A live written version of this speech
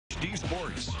HD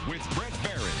Sports with Brett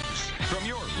Behrens from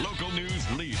your local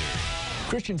news leader.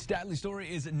 Christian Stadeli's story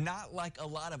is not like a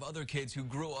lot of other kids who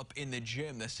grew up in the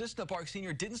gym. The CISSNA Park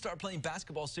senior didn't start playing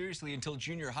basketball seriously until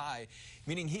junior high,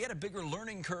 meaning he had a bigger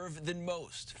learning curve than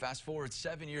most. Fast forward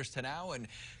 7 years to now, and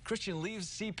Christian leaves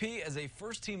CP as a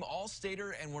first-team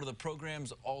All-Stater and one of the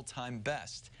program's all-time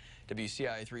best.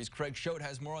 WCIA 3's Craig Choate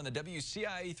has more on the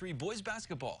WCIA 3 Boys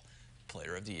Basketball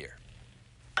Player of the Year.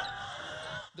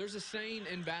 There's a saying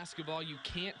in basketball, you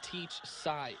can't teach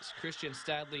size. Christian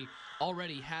Stadeli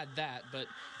already had that, but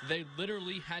they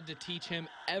literally had to teach him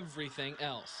everything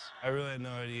else. I really had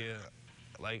no idea.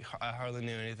 Like, I hardly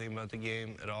knew anything about the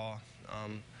game at all.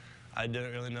 I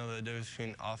didn't really know the difference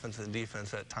between offense and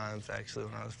defense at times, actually,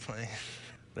 when I was playing.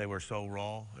 They were so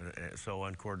raw and so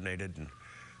uncoordinated and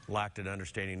lacked an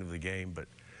understanding of the game, but,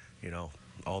 you know,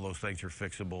 all those things are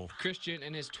fixable. Christian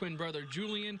and his twin brother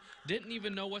Julian didn't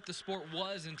even know what the sport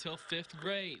was until 5th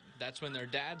grade. That's when their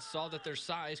dad saw that their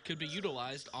size could be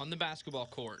utilized on the basketball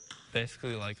court.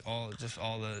 Basically, like, all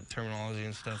the terminology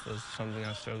and stuff was something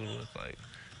I struggled with, like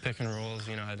pick and rolls.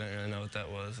 You know, I didn't really know what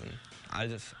that was, and I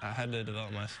had to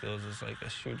develop my skills as like a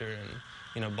shooter and,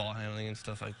 you know, ball handling and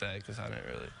stuff like that, because I didn't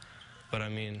really. But I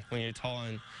mean, when you're tall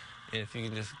and if you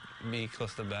can just be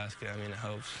close to the basket, I mean, it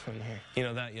helps when you're, you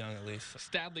know, that young at least.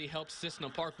 Stadeli helped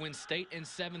CISSNA Park win state in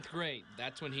 7th grade.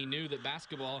 That's when he knew that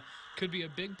basketball could be a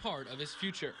big part of his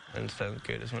future. And 7th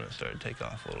grade is when it started to take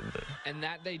off a little bit. And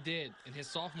that they did. In his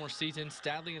sophomore season,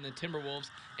 Stadeli and the Timberwolves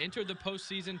entered the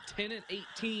postseason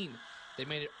 10-18. They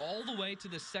made it all the way to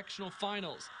the sectional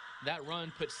finals. That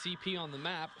run put CP on the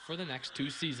map for the next 2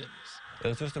 seasons.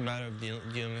 It's just a matter of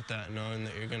dealing with that, knowing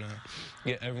that you're going to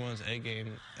get everyone's A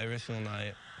game every single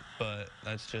night, but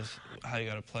that's just how you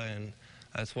got to play, and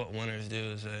that's what winners do,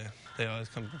 is they always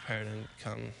come prepared and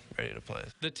come ready to play.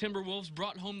 The Timberwolves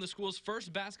brought home the school's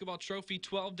first basketball trophy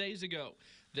 12 days ago.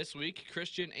 This week,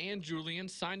 Christian and Julian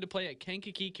signed to play at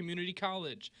Kankakee Community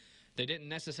College. They didn't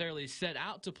necessarily set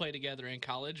out to play together in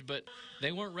college, but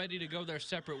they weren't ready to go their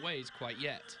separate ways quite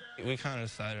yet. We kind of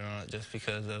decided on it just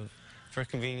because for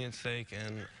convenience sake,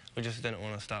 and we just didn't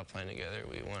want to stop playing together.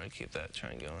 We wanted to keep that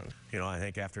trend going. You know, I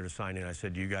think after the signing, I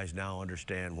said, you guys now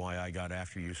understand why I got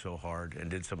after you so hard and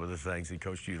did some of the things and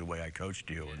coached you the way I coached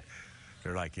you. And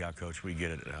they're like, yeah, Coach, we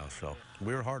get it now. So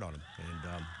we were hard on them.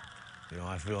 And, you know,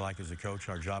 I feel like as a coach,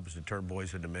 our job is to turn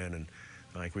boys into men, and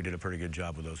I think we did a pretty good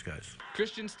job with those guys.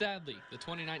 Christian Stadeli, the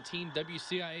 2019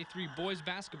 WCIA 3 Boys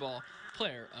Basketball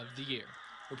Player of the Year.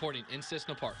 Reporting in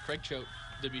CISSNA Park, Craig Choate,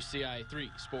 WCIA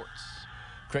 3 Sports.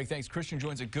 Craig, thanks. Christian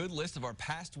joins a good list of our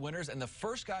past winners and the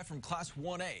first guy from Class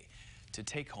 1A to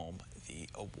take home the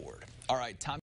award. All right, Tom.